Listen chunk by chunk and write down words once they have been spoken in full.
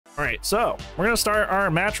All right, so we're gonna start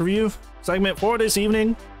our match review segment for this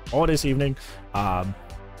evening. We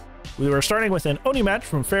were starting with an Oni match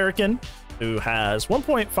from Pharaokyn, who has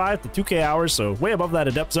 1.5 to 2k hours, so way above that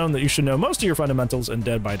adept zone that you should know most of your fundamentals in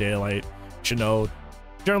Dead by Daylight. You should know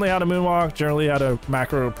generally how to moonwalk, generally how to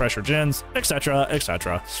macro pressure gens, etc,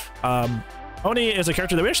 etc. Oni is a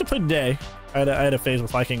character that we actually played today. I had a phase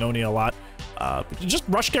with liking Oni a lot. Just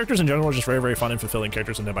rush characters in general are just very, very fun and fulfilling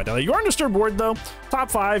characters in Dead by Daylight. You are on Disturbed Ward though.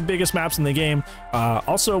 Top 5 biggest maps in the game.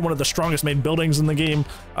 Also one of the strongest main buildings in the game.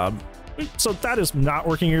 So that is not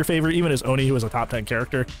working in your favor, even as Oni, who is a top 10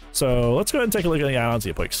 character. So let's go ahead and take a look at the add-ons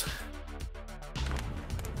and see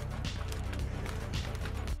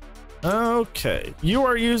Okay, you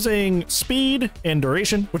are using speed and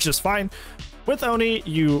duration, which is fine. With Oni,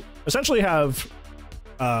 you essentially have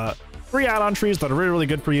 3 add-on trees that are really, really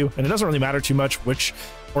good for you, and it doesn't really matter too much which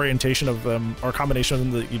orientation of them or combination of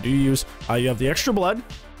them that you do use. You have the extra blood,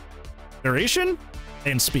 duration,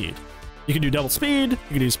 and speed. You can do double speed, you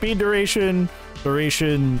can do speed duration,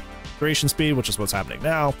 duration speed, which is what's happening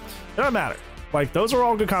now. It doesn't matter. Like, those are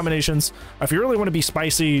all good combinations. If you really want to be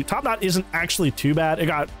spicy, Top Knot isn't actually too bad.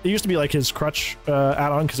 It used to be like his crutch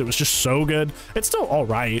add-on because it was just so good. It's still all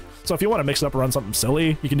right. So if you want to mix it up and run something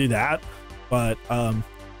silly, you can do that. But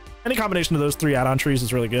any combination of those 3 add-on trees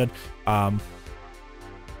is really good.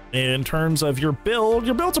 In terms of your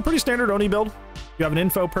build's a pretty standard Oni build. You have an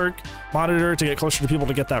info perk, monitor to get closer to people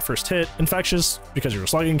to get that first hit, infectious because you're a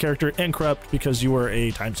slugging character, and corrupt because you are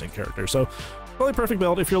a time sink character. So really perfect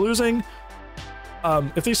build. If you're losing,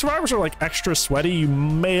 if these survivors are like extra sweaty, you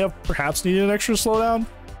may have perhaps needed an extra slowdown. In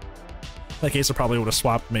that case, I probably would have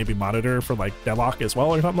swapped maybe monitor for like deadlock as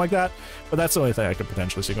well or something like that. But that's the only thing I could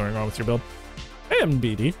potentially see going wrong with your build. Hey,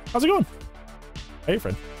 MBD, how's it going? Hey,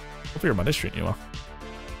 friend. Hope your Monday's treating you well.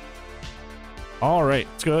 All right,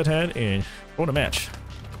 let's go ahead and go to match.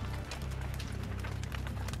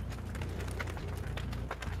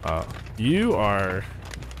 You are.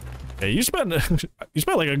 Yeah, you spent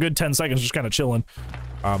like a good 10 seconds just kind of chilling.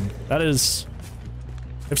 That is,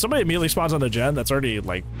 if somebody immediately spawns on the gen, that's already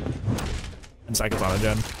like 10 seconds on a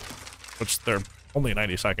gen, which they're only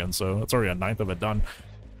 90 seconds, so that's already a 1/9 of it done.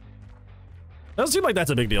 Doesn't seem like that's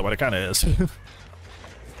a big deal, but it kind of is.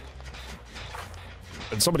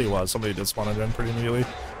 And somebody did spawn a gen pretty immediately.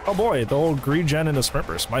 Oh boy, the old green gen into sprint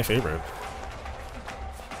burst, my favorite.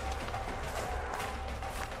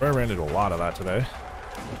 I ran into a lot of that today.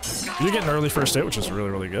 You get an early first hit, which is really,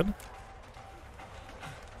 really good.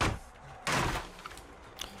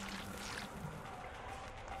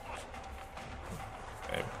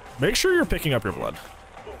 Okay. Make sure you're picking up your blood.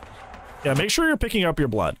 Yeah, make sure you're picking up your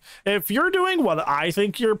blood. If you're doing what I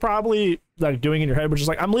think you're probably like doing in your head, which is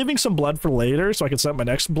like, I'm leaving some blood for later so I can set my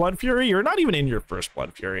next Blood Fury, you're not even in your first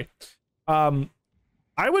Blood Fury.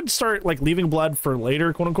 I would start like leaving blood for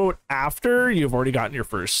later, quote unquote, after you've already gotten your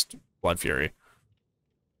first Blood Fury.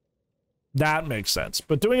 That makes sense.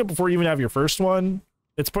 But doing it before you even have your first one,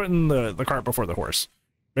 it's putting the cart before the horse.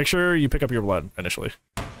 Make sure you pick up your blood initially.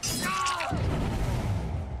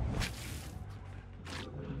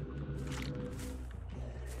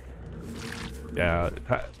 Yeah,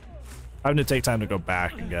 having to take time to go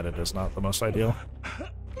back and get it is not the most ideal.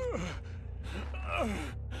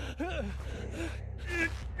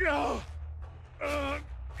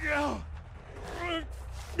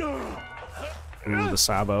 Ooh, the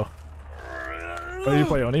Sabo. Why do you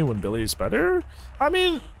play Oni when Billy's better? I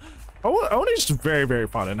mean, Oni's very, very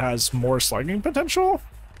fun and has more slugging potential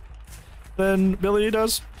than Billy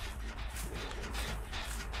does.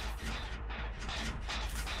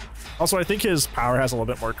 Also, I think his power has a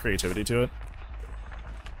little bit more creativity to it.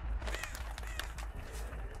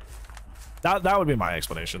 That would be my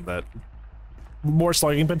explanation, that more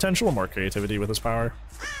slugging potential and more creativity with his power.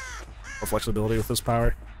 More flexibility with his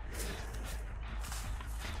power.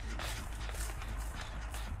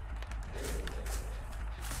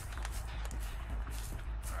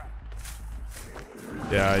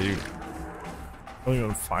 Yeah, you don't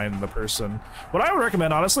even find the person. What I would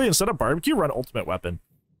recommend, honestly, instead of barbecue, run ultimate weapon.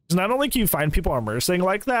 Not only can you find people immersing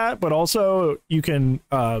like that, but also you can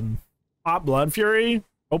pop Blood Fury,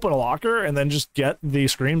 open a locker, and then just get the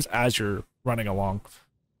screams as you're running along.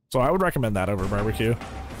 So I would recommend that over barbecue.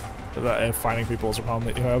 If finding people is a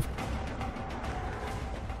problem that you have.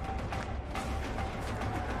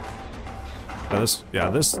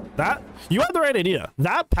 That you had the right idea.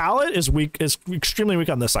 That pallet is weak, is extremely weak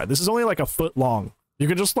on this side. This is only like a foot long. You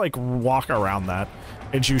could just like walk around that,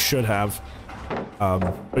 and you should have.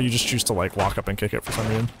 But you just choose to like walk up and kick it for some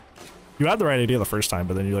reason. You had the right idea the first time,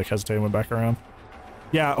 but then you like hesitated and went back around.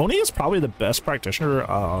 Yeah, Oni is probably the best practitioner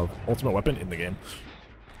of ultimate weapon in the game.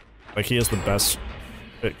 Like, he is the best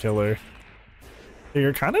hit killer.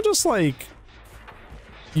 You're kind of just like...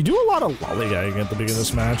 You do a lot of lollygagging at the beginning of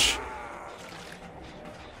this match.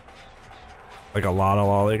 Like, a lot of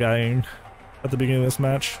lollygagging at the beginning of this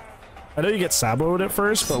match. I know you get saboed at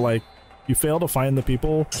first, but, like, you fail to find the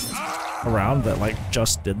people around that, like,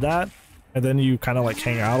 just did that. And then you kind of, like,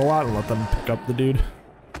 hang out a lot and let them pick up the dude.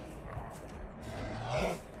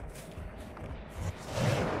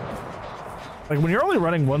 Like, when you're only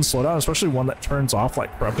running one slowdown, especially one that turns off,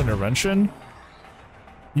 like, corrupt intervention,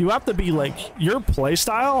 you have to be, like, your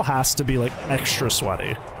playstyle has to be, like, extra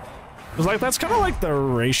sweaty. Because, like, that's kind of like the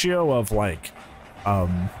ratio of, like,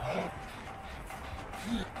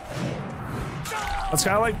 that's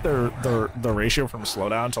kind of like the ratio from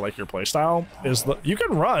slowdown to, like, your playstyle is you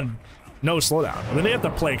can run no slowdown, but then you have to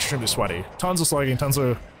play extremely sweaty. Tons of slugging, tons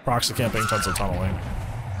of proxy camping, tons of tunneling.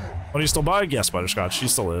 When he's still bug? Yes, Butterscotch. She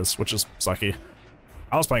still is, which is sucky.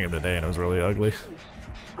 I was playing him today and it was really ugly.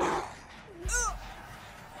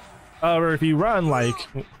 Or if you run like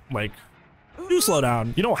do slow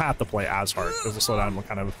down, you don't have to play as hard because the slowdown will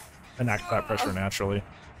kind of enact that pressure naturally.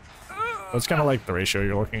 So it's kind of like the ratio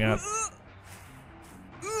you're looking at.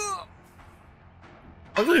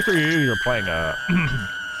 Luckily for you, you're playing a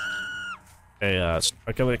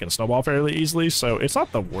killer that can snowball fairly easily, so it's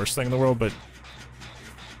not the worst thing in the world, but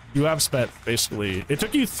you have spent basically... It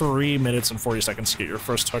took you 3 minutes and 40 seconds to get your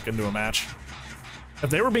first hook into a match. If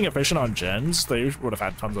they were being efficient on gens, they would have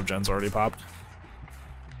had tons of gens already popped.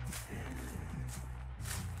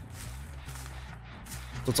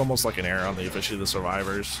 So it's almost like an error on the efficiency of the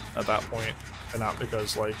survivors at that point, and not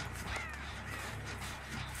because, like,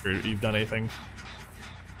 you've done anything.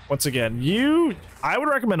 Once again, I would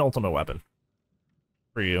recommend Ultimate Weapon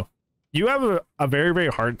for you. You have a very, very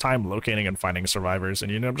hard time locating and finding survivors,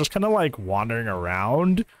 and you know, just kind of like wandering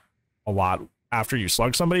around a lot after you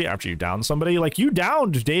slug somebody, after you down somebody. Like, you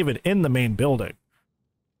downed David in the main building.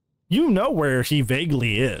 You know where he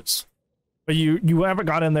vaguely is, but you haven't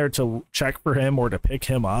got in there to check for him or to pick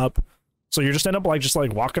him up. So you just end up like just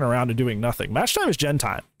like walking around and doing nothing. Match time is gen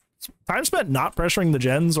time. Time spent not pressuring the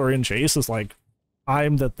gens or in chase is like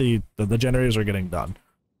time that the generators are getting done.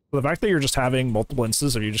 So the fact that you're just having multiple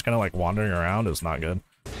instances of you just kind of like wandering around is not good.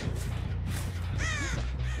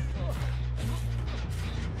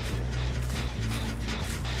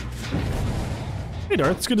 Hey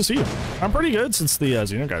Darth, it's good to see you. I'm pretty good since the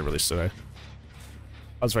Xeno guide released today.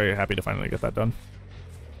 I was very happy to finally get that done.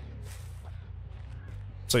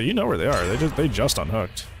 So you know where they are. They just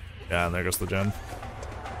unhooked. Yeah, and there goes the gen.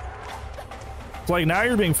 So like now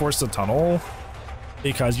you're being forced to tunnel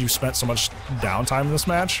because you spent so much downtime in this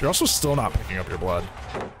match. You're also still not picking up your blood.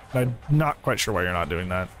 I'm not quite sure why you're not doing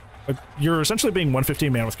that. But you're essentially being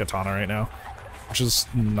 115 man with katana right now, which is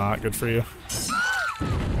not good for you.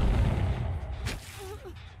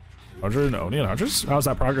 100 and Oni and Hunters? How's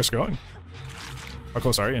that progress going? How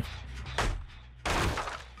close are you?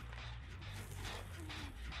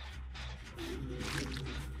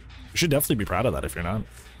 You should definitely be proud of that if you're not.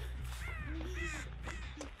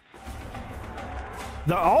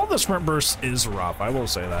 All the sprint bursts is rough, I will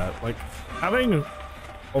say that. Like, having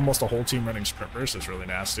almost a whole team running sprint bursts is really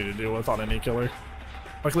nasty to deal with on any killer.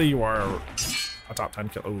 Luckily, you are a top 10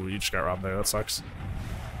 killer. Oh, you just got robbed there. That sucks.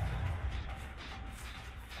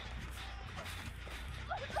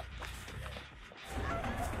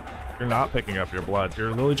 You're not picking up your blood. You're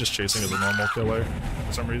literally just chasing as a normal killer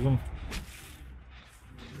for some reason.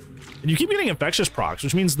 And you keep getting infectious procs,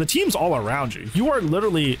 which means the team's all around you. You are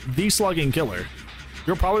literally the slugging killer.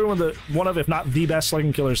 You're probably one of, if not the best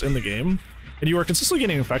slugging killers in the game. And you are consistently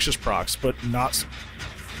getting infectious procs, but not...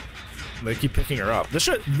 They keep picking her up.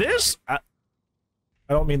 I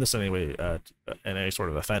don't mean this in any way, in any sort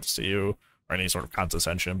of offense to you, or any sort of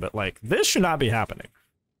condescension, but like, this should not be happening.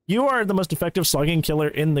 You are the most effective slugging killer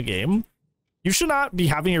in the game. You should not be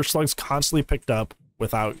having your slugs constantly picked up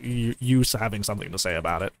without you having something to say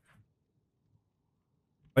about it.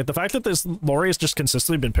 Like, the fact that this Lori has just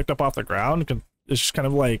consistently been picked up off the ground is just kind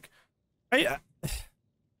of like...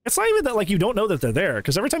 It's not even that, like, you don't know that they're there,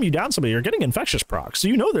 because every time you down somebody, you're getting infectious procs, so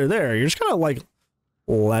you know they're there. You're just kind of, like,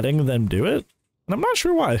 letting them do it, and I'm not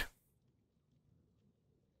sure why.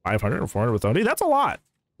 500 or 400 with Oni? That's a lot.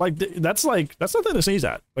 Like, that's nothing to sneeze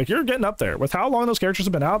at. Like, you're getting up there. With how long those characters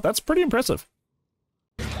have been out, that's pretty impressive.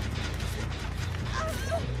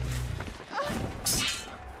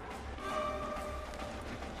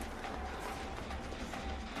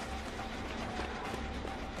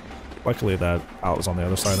 Luckily that pallet was on the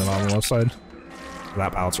other side and on the left side.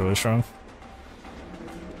 That pallet's really strong.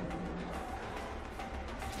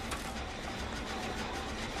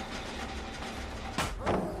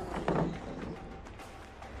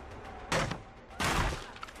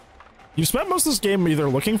 You spent most of this game either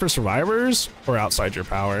looking for survivors or outside your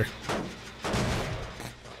power.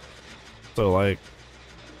 So, like,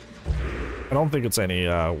 I don't think it's any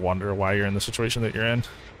wonder why you're in the situation that you're in.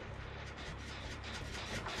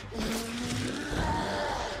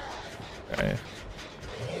 Okay.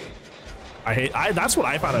 That's what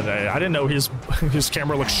I found today. I didn't know his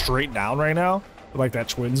camera looks straight down right now, like that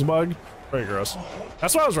twins bug. Very gross.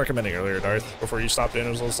 That's what I was recommending earlier, Darth, before you stopped in.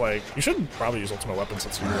 It was like, you should probably use ultimate weapon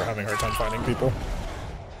since you were having a hard time finding people.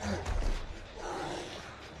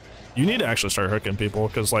 You need to actually start hooking people,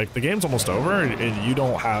 because like the game's almost over and you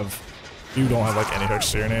don't have like any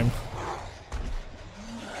hooks to your name.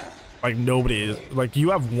 Like nobody, like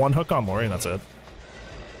you have one hook on Lori and that's it.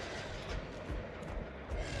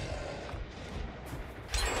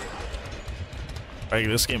 Like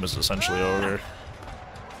this game is essentially over.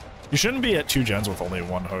 You shouldn't be at 2 gens with only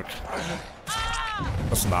 1 hook.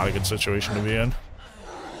 That's not a good situation to be in.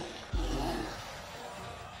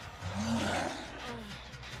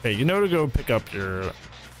 Hey, you know to go pick up your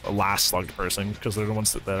last slugged person, because they're the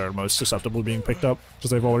ones that are most susceptible to being picked up, because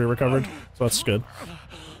they've already recovered. So that's good.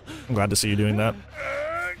 I'm glad to see you doing that.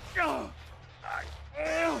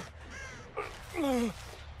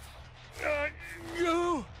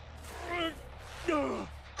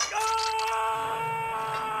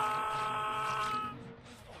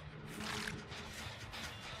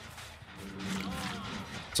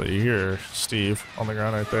 So you hear Steve on the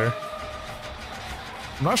ground right there.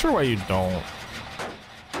 I'm not sure why you don't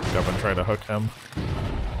pick up and try to hook him.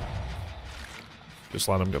 Just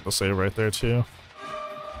let him get the save right there too.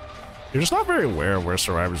 You're just not very aware of where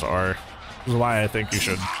survivors are. This is why I think you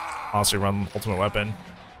should honestly run ultimate weapon.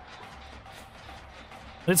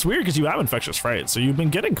 And it's weird because you have infectious fright, so you've been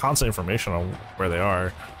getting constant information on where they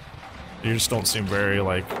are. You just don't seem very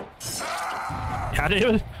like... Yeah,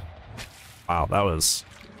 David? Wow, that was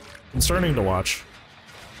concerning to watch.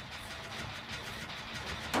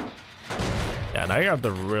 Yeah, now you have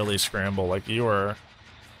to really scramble. Like, you are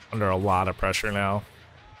under a lot of pressure now,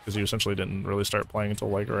 because you essentially didn't really start playing until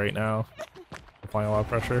like right now. Applying a lot of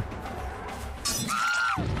pressure.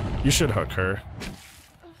 You should hook her.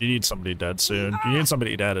 You need somebody dead soon. You need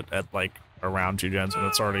somebody dead at like around 2 gens, and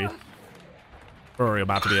it's already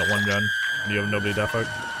about to be at 1 gen. And you have nobody death hook.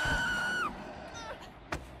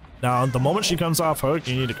 Now, the moment she comes off hook,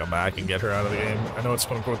 you need to come back and get her out of the game. I know it's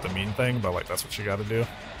quote unquote the mean thing, but like that's what you got to do.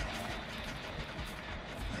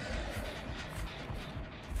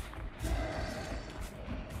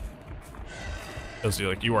 Because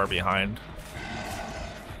you are behind.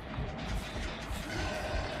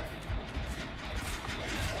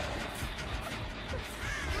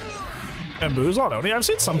 And booze on Oni. I've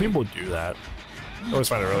seen some people do that. I always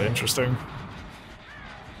find it really interesting.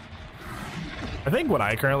 I think what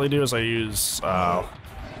I currently do is I use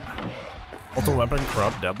ultimate weapon,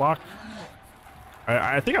 corrupt, deadlock.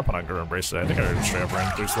 I think I put on good embrace today. I think I just straight up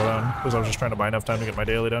ran through slowdown because I was just trying to buy enough time to get my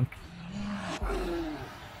daily done.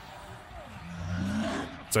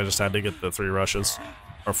 So I just had to get the 3 rushes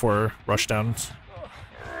or 4 rush downs.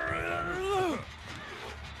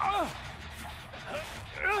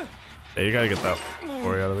 Yeah, you gotta get that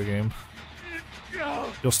Lori out of the game.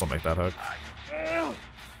 You'll still make that hook.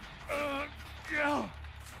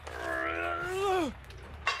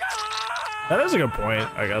 That is a good point,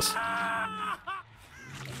 I guess.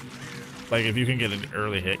 Like, if you can get an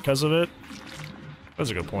early hit because of it, that's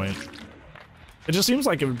a good point. It just seems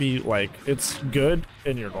like it would be, like, it's good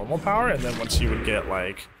in your normal power, and then once you would get,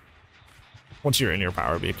 like, once you're in your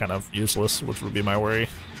power, it'd be kind of useless, which would be my worry.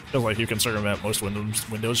 Because, like, you can circumvent most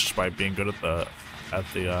windows just by being good at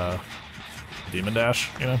the demon dash,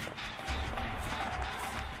 you know?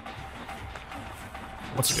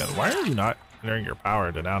 Once again, why are you not entering your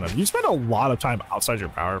power to down him? You spend a lot of time outside your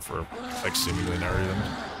power for, like, seemingly no reason.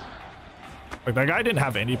 Like, that guy didn't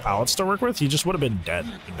have any pallets to work with. He just would have been dead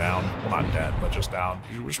and down. Well, not dead, but just down.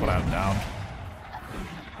 You just would have him down.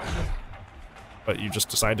 But you just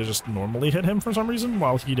decide to just normally hit him for some reason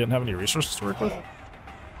while he didn't have any resources to work with.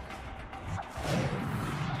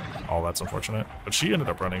 Oh, that's unfortunate. But she ended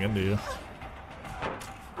up running into you.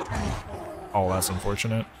 Oh, that's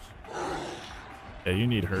unfortunate. Yeah, you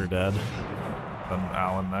need her dead. Then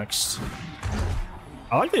Alan next.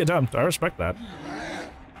 I like the attempt. I respect that.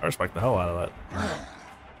 I respect the hell out of that.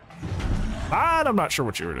 That I'm not sure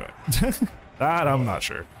what you were doing. That I'm not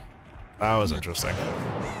sure. That was interesting.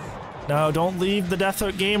 No, don't leave the Death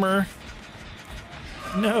Hook gamer.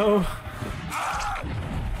 No.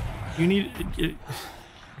 You need... Okay.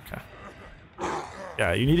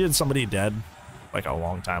 Yeah, you needed somebody dead like a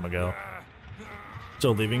long time ago.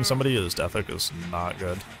 Still leaving somebody as Death Hook is not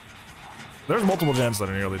good. There's multiple gens that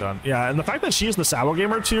are nearly done. Yeah, and the fact that she's the Sabo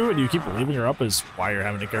gamer too, and you keep leaving her up is why you're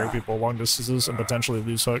having to carry people long distances and potentially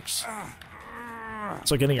lose hooks.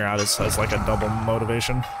 So getting her out is like a double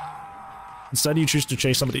motivation. Instead, you choose to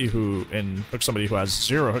chase somebody and hook somebody who has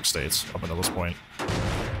 0 hook states up until this point,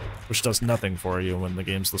 which does nothing for you when the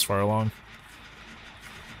game's this far along.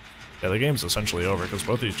 Yeah, the game's essentially over because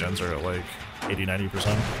both these gens are at like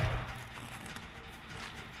 80–90%.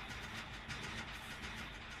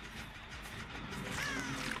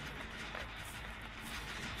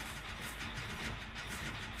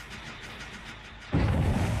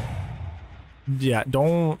 Yeah,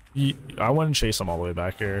 I wouldn't chase them all the way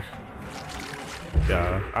back here.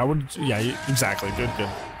 Yeah, I would. Yeah, exactly. Good.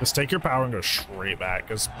 Just take your power and go straight back,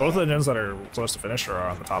 because both of the gens that are close to finish are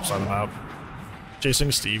on the top side of the map.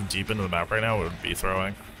 Chasing Steve deep into the map right now would be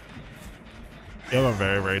throwing. You have a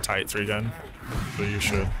very, very tight 3-gen, so you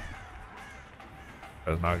should.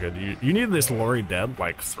 That's not good. You need this Lori dead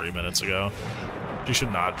like 3 minutes ago. She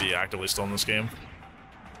should not be actively still in this game.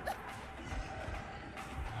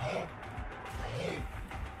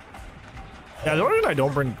 Yeah, the only reason I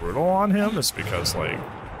don't bring Brutal on him is because, like,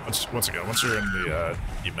 once again, once you're in the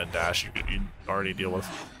mid dash, you already deal with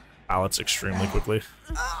pallets extremely quickly.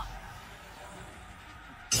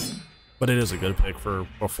 But it is a good pick for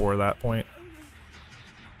before that point.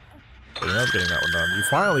 But you're not getting that one done. You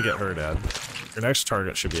finally get her dead. Your next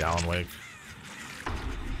target should be Alan Wake.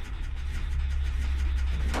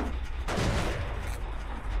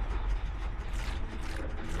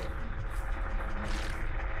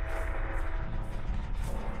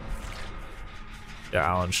 Yeah,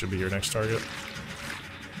 Alan should be your next target.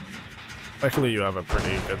 Luckily, you have a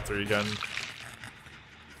pretty good 3-gen.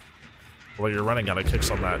 Well, you're running out of kicks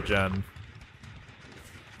on that gen.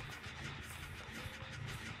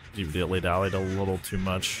 You dilly-dallied a little too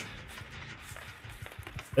much.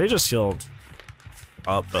 They just healed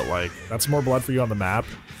up, but like, that's more blood for you on the map,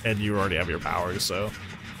 and you already have your powers, so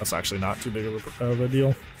that's actually not too big of a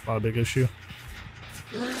deal. Not a big issue.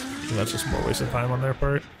 And that's just more wasted time on their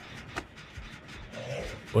part.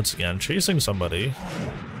 Once again, chasing somebody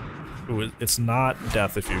who it's not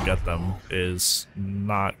death if you get them is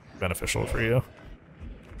not beneficial for you.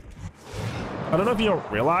 I don't know if you don't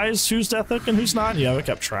realize who's death hook and who's not, and you haven't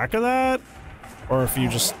kept track of that, or if you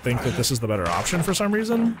just think that this is the better option for some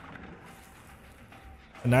reason.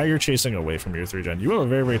 And now you're chasing away from your 3-gen. You have a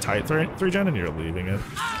very, very tight 3-gen and you're leaving it.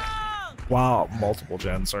 While multiple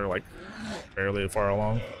gens are like fairly far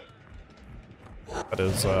along. That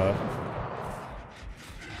is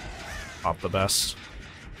not the best.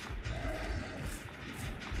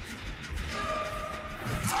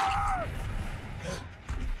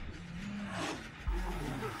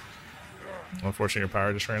 Unfortunately, your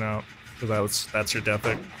power just ran out. Because that's your death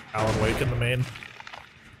hook, Alan Wake in the main.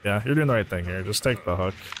 Yeah, you're doing the right thing here. Just take the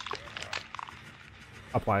hook.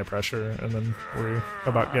 Apply pressure, and then worry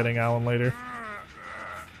about getting Alan later.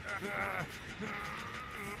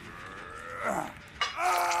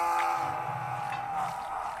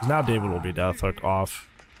 Now David will be death hook off.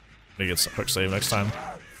 He gets hook save next time.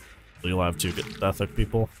 So you'll have 2 good death hook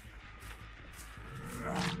people.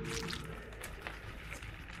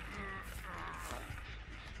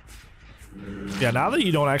 Yeah, now that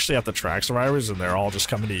you don't actually have to track survivors and they're all just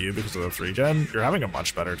coming to you because of the 3-gen, you're having a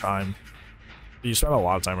much better time. You spent a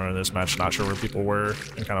lot of time running this match not sure where people were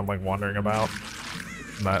and kind of like wandering about.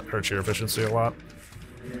 And that hurts your efficiency a lot.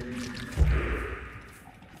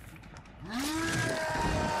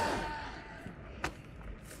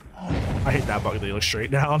 I hate that bug that he looks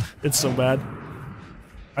straight down. It's so bad.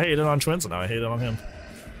 I hate it on Twins and now I hate it on him.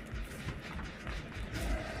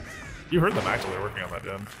 You heard them actively working on that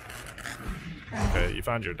gen. Okay, you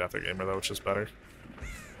found your death gamer though, which is better.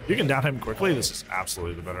 If you can down him quickly, this is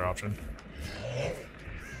absolutely the better option.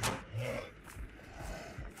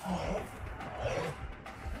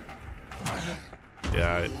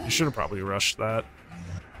 Yeah, you should have probably rushed that.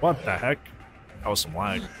 What the heck? That was some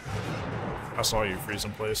lag. I saw you freeze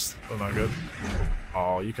in place. That's not good.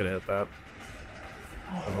 Oh, you could have hit that.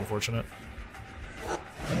 That's unfortunate.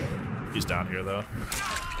 He's down here though.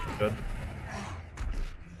 Good.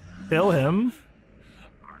 Kill him.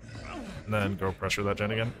 And then go pressure that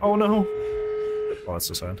gen again. Oh no. Oh, that's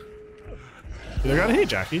so sad. Either got a hey,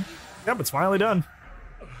 Jackie. Yep, it's finally done.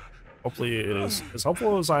 Hopefully it is as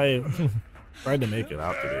helpful as I tried to make it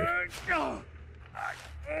out to be.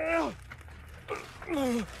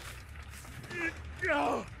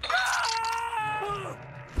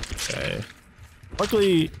 Okay.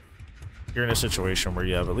 Luckily, you're in a situation where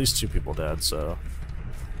you have at least 2 people dead, so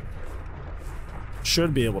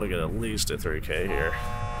should be able to get at least a 3K here.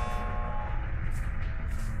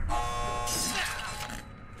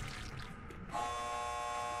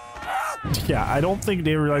 Yeah, I don't think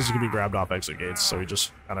David realized he could be grabbed off exit gates, so he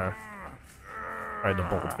just kind of tried to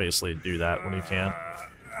bold-facedly do that when he can't.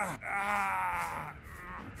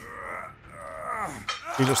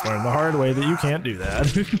 He just learned the hard way that you can't do that.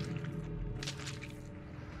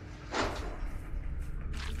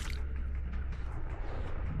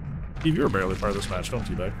 Steve, you were barely part of this match, don't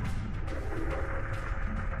teabag.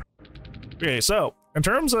 Okay, so in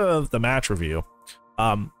terms of the match review,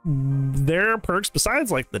 there are perks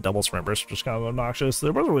besides like the double sprint burst, which is kind of obnoxious.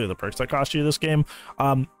 There wasn't really the perks that cost you this game.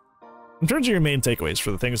 In terms of your main takeaways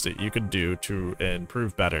for the things that you could do to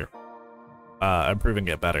improve better, improve and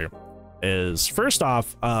get better, is first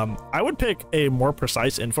off, I would pick a more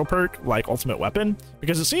precise info perk like Ultimate Weapon,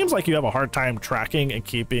 because it seems like you have a hard time tracking and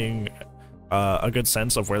keeping a good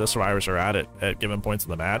sense of where the survivors are at given points in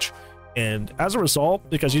the match. And as a result,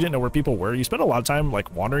 because you didn't know where people were, you spent a lot of time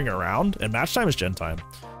like wandering around, and match time is gen time.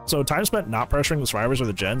 So time spent not pressuring the survivors or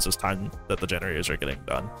the gens is time that the generators are getting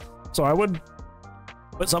done. So I would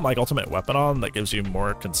put something like Ultimate Weapon on that gives you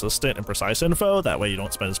more consistent and precise info. That way you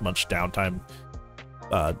don't spend as much downtime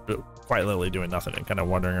quite literally doing nothing and kind of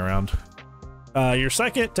wandering around. Your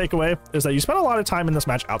second takeaway is that you spend a lot of time in this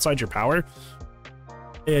match outside your power,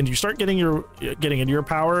 and you start getting into your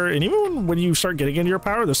power. And even when you start getting into your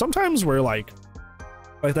power, there's sometimes where like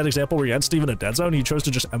that example where you had Steve in a dead zone, he chose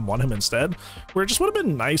to just M1 him instead, where it just would have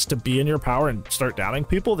been nice to be in your power and start downing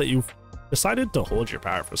people that you've decided to hold your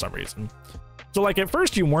power for some reason. So like at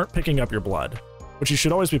first you weren't picking up your blood, which you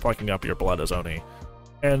should always be picking up your blood as Oni.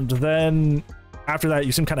 And then after that,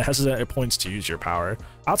 you seem kind of hesitant at points to use your power.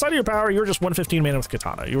 Outside of your power, you were just 115 mana with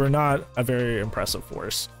Katana. You were not a very impressive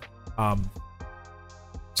force.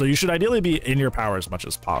 So you should ideally be in your power as much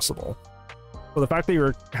as possible. So the fact that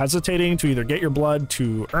you're hesitating to either get your blood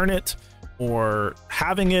to earn it or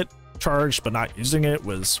having it charged but not using it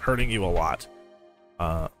was hurting you a lot,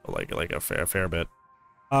 like a fair bit.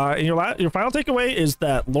 And your final takeaway is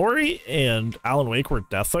that Lori and Alan Wake were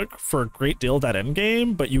deathhook for a great deal of that end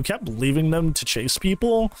game, but you kept leaving them to chase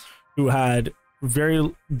people who had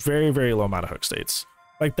very, very, very low amount of hook states.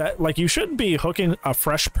 Like that, like you shouldn't be hooking a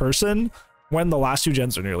fresh person when the last two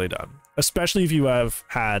gens are nearly done, especially if you have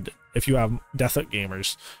deathhook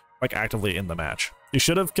gamers like actively in the match. You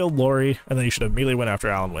should have killed Lori, and then you should have immediately went after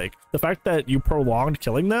Alan Wake. The fact that you prolonged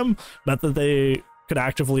killing them meant that they could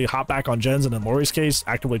actively hop back on gens, and in Lori's case,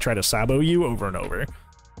 actively try to sabo you over and over.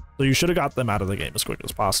 So you should have got them out of the game as quick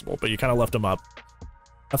as possible, but you kind of left them up.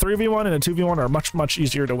 A 3v1 and a 2v1 are much, much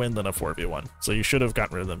easier to win than a 4v1, so you should have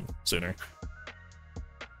gotten rid of them sooner.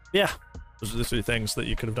 Yeah, those are the three things that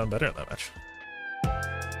you could have done better in that match.